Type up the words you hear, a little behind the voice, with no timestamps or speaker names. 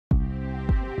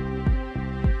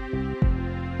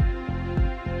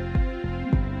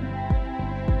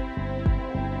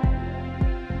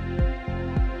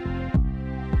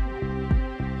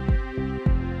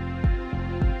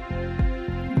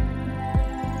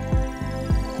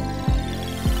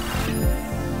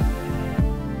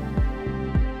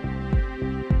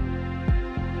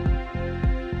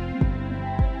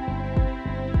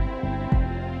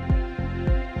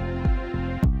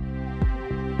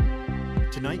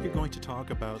are going to talk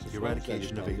about the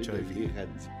eradication of HIV,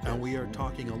 and we are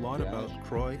talking a lot about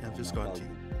Croix and Visconti.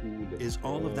 Is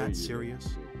all of that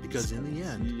serious? Because in the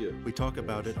end, we talk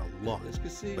about it a lot.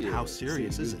 But how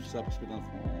serious is it?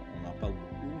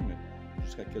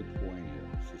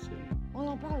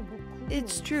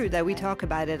 It's true that we talk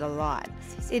about it a lot.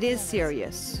 It is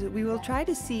serious. We will try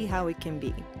to see how it can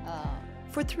be.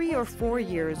 For 3 or 4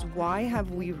 years, why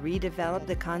have we redeveloped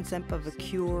the concept of a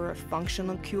cure, a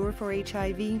functional cure for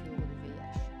HIV?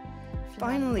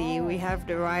 Finally, we have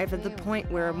arrived at the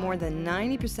point where more than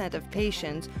 90% of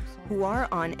patients who are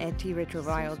on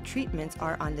antiretroviral treatments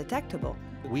are undetectable.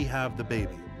 We have the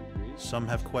baby. Some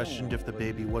have questioned if the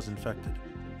baby was infected.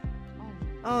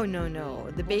 Oh,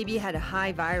 no. The baby had a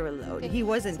high viral load. He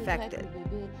was infected.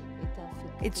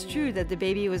 It's true that the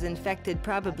baby was infected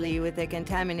probably with a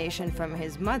contamination from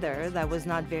his mother that was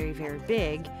not very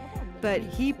big, but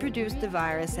he produced the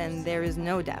virus and there is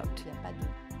no doubt.